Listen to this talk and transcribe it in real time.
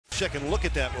second look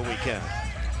at that when we can.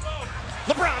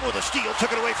 LeBron with a steal,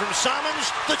 took it away from Chalmers.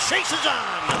 The chase is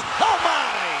on. Oh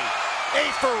my! A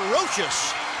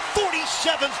ferocious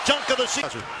 47th dunk of the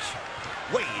season.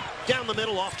 Wade down the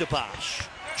middle off to Bosh.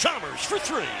 Chalmers for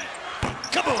three.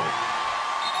 Kaboom!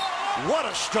 What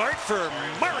a start for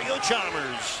Mario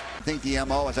Chalmers. I think the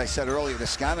MO, as I said earlier, the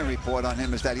scouting report on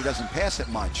him is that he doesn't pass it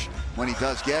much when he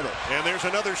does get it. And there's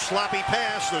another sloppy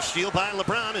pass. The steal by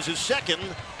LeBron is his second.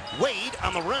 Wade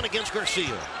on the run against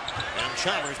Garcia. And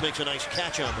Chalmers makes a nice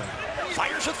catch on that.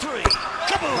 Fires a three.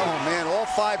 Kaboom! Oh, man, all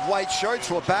 5 white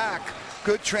shirts were back.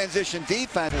 Good transition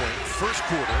defense. First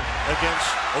quarter against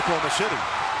Oklahoma City.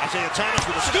 Isaiah Thomas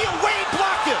with a steal. Wade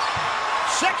blocked it.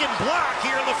 Second block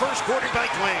here in the first quarter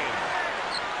by Dwayne.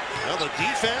 Well, the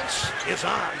defense is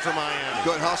on for Miami.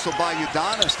 Good hustle by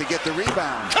Udonis to get the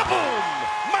rebound. Kaboom!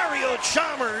 Mario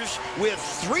Chalmers with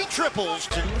 3 triples.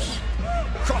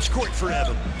 Cross court for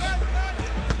Evans.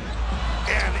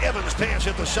 And Evans' pass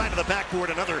hit the side of the backboard.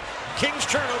 Another Kings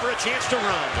turnover, a chance to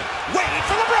run. Wade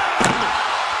for LeBron!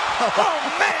 Oh,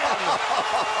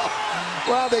 man!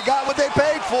 Well, they got what they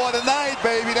paid for tonight,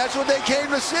 baby. That's what they came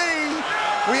to see.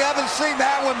 We haven't seen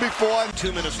that one before.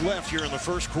 2 minutes left here in the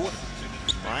first quarter.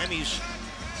 Miami's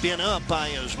been up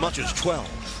by as much as 12.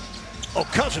 Oh,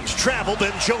 Cousins traveled,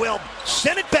 and Joel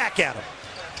sent it back at him.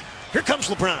 Here comes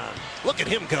LeBron. Look at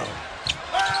him go.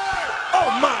 Oh,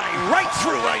 my! Right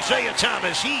through Isaiah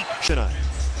Thomas.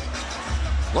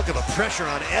 Look at the pressure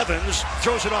on Evans.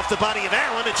 Throws it off the body of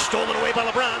Allen. It's stolen away by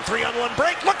LeBron. 3-on-1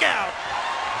 break. Look out!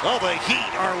 Oh, the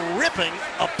Heat are ripping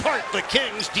apart the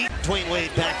Kings. Dwayne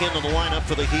Wade back into the lineup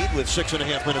for the Heat with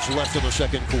 6.5 minutes left in the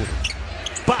second quarter.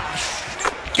 Bosh.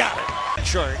 Got it.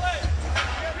 Chart.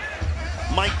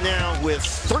 Mike now with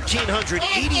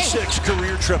 1,386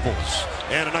 career triples.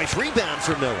 And a nice rebound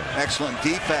for Miller. Excellent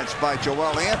defense by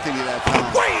Joel Anthony that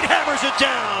time. Wade hammers it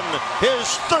down. His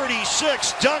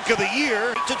 36th dunk of the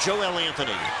year to Joel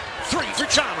Anthony. 3 for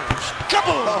Chalmers.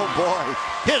 Kaboom! Oh, boy.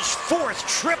 His 4th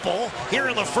triple here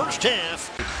in the first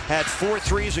half. Had 4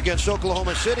 threes against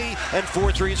Oklahoma City and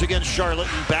 4 threes against Charlotte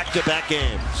in back-to-back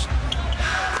games.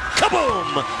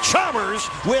 Kaboom! Chalmers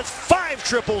with 5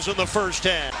 triples in the first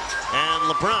half. And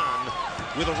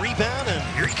LeBron with a rebound, and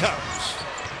here he comes.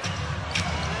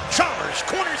 Chalmers,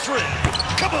 corner 3.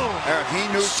 Kaboom! Eric, he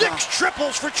knew 6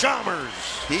 triples for Chalmers.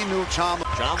 He knew Chalmers.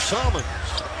 John Salmons.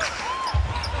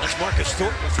 That's Marcus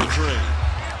Thornton for 3.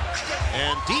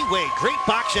 And D-Wade, great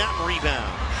box out and rebound.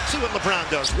 See what LeBron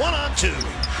does. 1-on-2.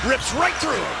 Rips right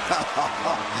through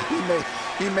him.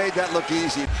 he made that look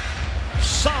easy.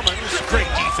 Salmons, great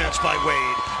defense by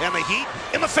Wade. And the Heat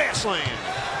in the fast lane.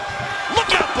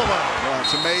 Look out below. Well,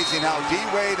 it's amazing how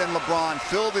D-Wade and LeBron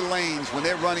fill the lanes when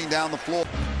they're running down the floor.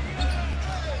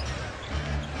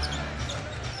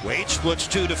 Wade splits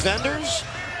 2 defenders.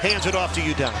 Hands it off to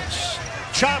Udonis.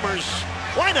 Chalmers,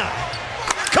 why not?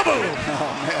 Kaboom!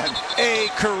 Oh, man. A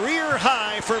career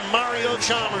high for Mario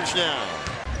Chalmers now.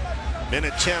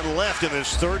 Minute 10 left in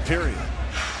this third period.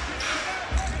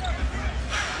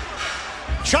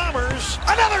 Chalmers,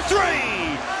 another 3!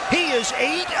 He is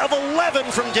 8 of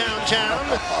 11 from downtown.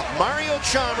 Mario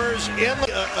Chalmers in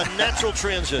a natural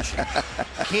transition.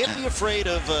 Can't be afraid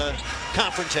of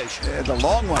confrontation. Yeah, the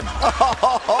long one.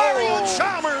 Mario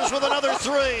Chalmers with another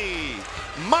 3.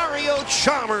 Mario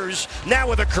Chalmers now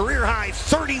with a career high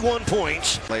 31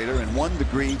 points. Later and 1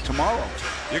 degree tomorrow.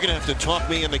 You're going to have to talk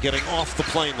me into getting off the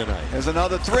plane tonight. There's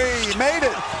another 3. He made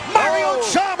it. Mario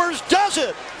Chalmers does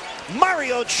it.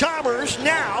 Mario Chalmers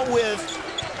now with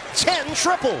 10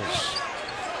 triples.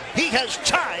 He has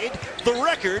tied the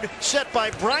record set by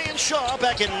Brian Shaw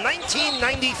back in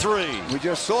 1993. We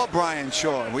just saw Brian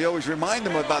Shaw. We always remind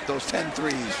him about those 10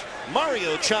 threes.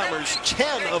 Mario Chalmers,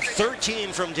 10 of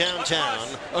 13 from downtown,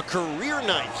 a career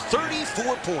night,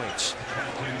 34 points.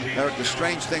 Eric, the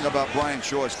strange thing about Brian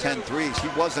Shaw's 10 threes, he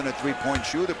wasn't a three-point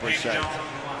shooter per se.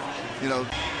 You know,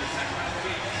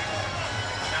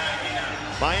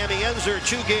 Miami ends their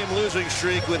 2-game losing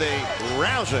streak with a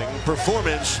rousing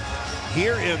performance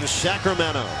here in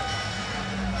Sacramento.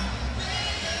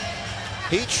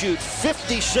 Heat shoot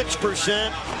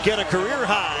 56%, get a career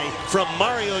high from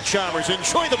Mario Chalmers.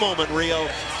 Enjoy the moment, Rio.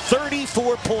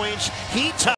 34 points. Heat